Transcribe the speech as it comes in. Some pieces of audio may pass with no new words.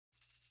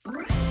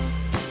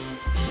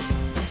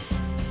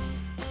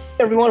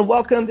Everyone,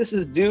 welcome. This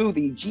is Dew,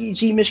 the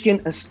GEG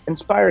Michigan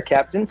Inspire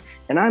Captain,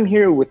 and I'm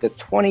here with the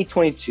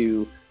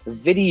 2022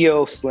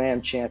 Video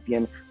Slam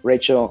Champion,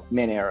 Rachel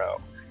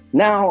Mainero.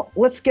 Now,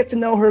 let's get to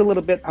know her a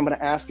little bit. I'm going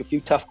to ask a few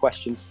tough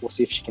questions. We'll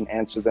see if she can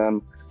answer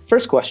them.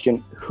 First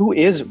question, who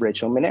is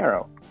Rachel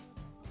Mainero?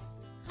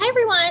 Hi,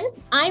 everyone.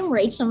 I'm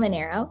Rachel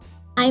Mainero.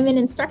 I'm an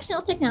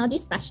instructional technology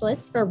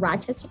specialist for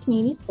Rochester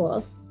Community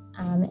Schools,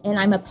 and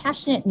I'm a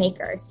passionate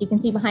maker. So you can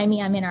see behind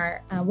me, I'm in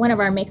our one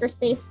of our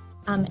makerspace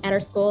at our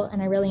school,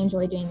 and I really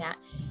enjoy doing that.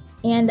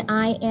 And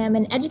I am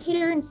an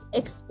educator and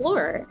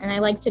explorer, and I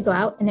like to go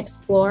out and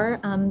explore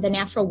the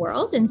natural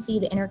world and see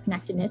the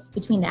interconnectedness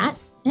between that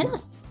and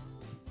us.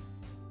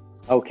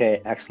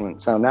 Okay,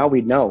 excellent. So now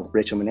we know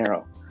Rachel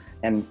Mainero,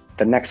 and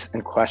the next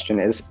question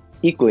is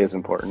equally as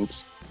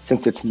important.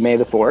 Since it's May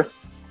the 4th,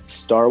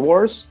 Star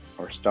Wars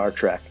or Star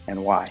Trek,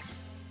 and why?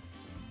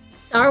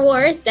 Star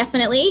Wars,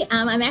 definitely.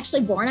 I'm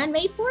actually born on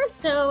May 4th,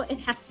 so it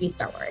has to be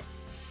Star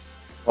Wars.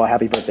 Well,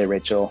 happy birthday,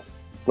 Rachel.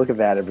 Look at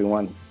that,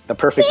 everyone. The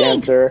perfect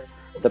Thanks. answer,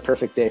 the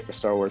perfect day for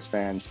Star Wars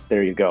fans.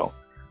 There you go.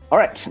 All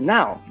right,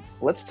 now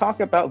let's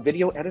talk about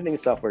video editing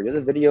software. You're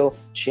the video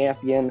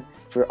champion.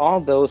 For all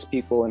those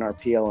people in our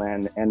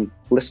PLN and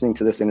listening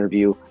to this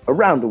interview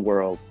around the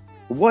world,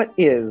 what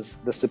is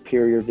the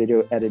superior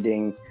video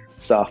editing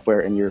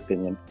software in your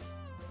opinion?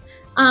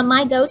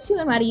 My go-to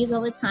and what I use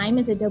all the time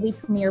is Adobe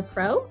Premiere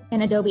Pro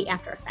and Adobe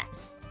After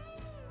Effects.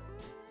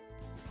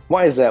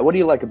 Why is that? What do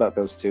you like about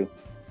those two?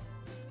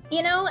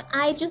 You know,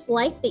 I just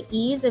like the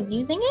ease of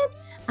using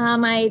it.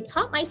 I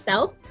taught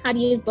myself how to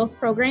use both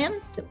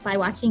programs by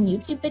watching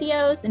YouTube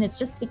videos, and it's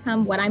just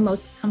become what I'm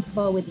most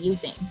comfortable with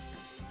using.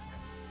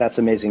 That's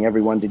amazing,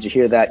 everyone. Did you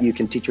hear that? You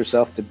can teach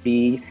yourself to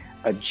be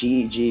a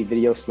GEG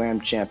Video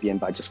Slam champion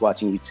by just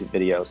watching YouTube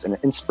videos, and an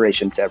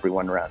inspiration to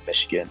everyone around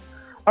Michigan.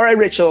 All right,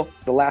 Rachel,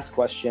 the last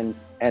question,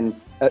 and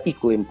an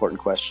equally important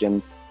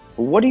question.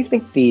 What do you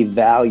think the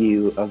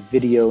value of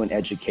video in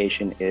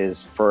education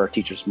is for our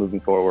teachers moving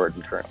forward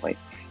and currently?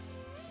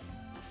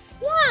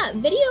 Yeah,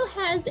 video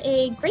has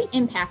a great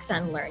impact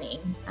on learning.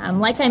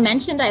 Like I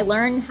mentioned, I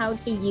learned how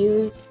to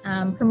use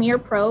Premiere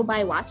Pro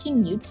by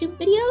watching YouTube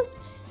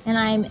videos.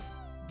 And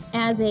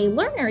as a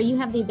learner, you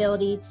have the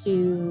ability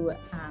to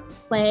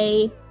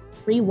play,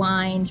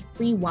 rewind,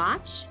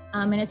 rewatch,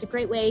 and it's a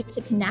great way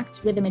to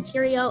connect with the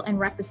material and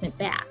reference it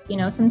back. You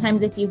know,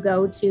 sometimes if you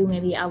go to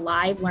maybe a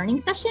live learning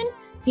session,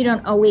 you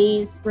don't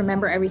always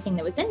remember everything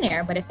that was in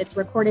there, but if it's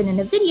recorded in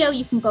a video,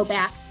 you can go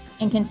back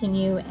and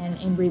continue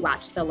and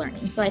rewatch the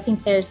learning. So I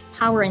think there's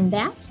power in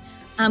that.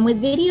 With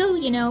video,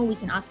 you know, we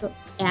can also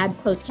add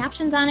closed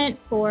captions on it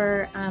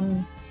for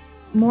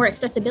more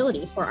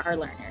accessibility for our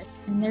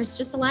learners. And there's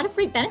just a lot of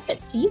great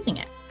benefits to using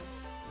it.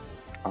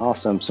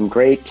 Awesome. Some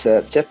great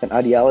tip and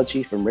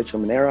ideology from Rachel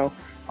Mainero,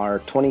 our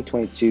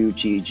 2022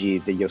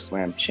 GEG Video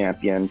Slam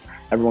champion.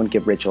 Everyone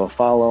give Rachel a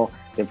follow.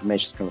 The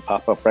information is going to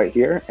pop up right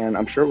here, and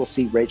I'm sure we'll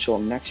see Rachel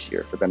next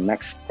year for the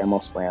next Demo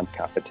Slam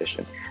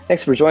competition.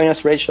 Thanks for joining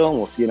us, Rachel, and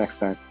we'll see you next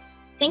time.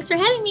 Thanks for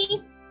having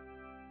me.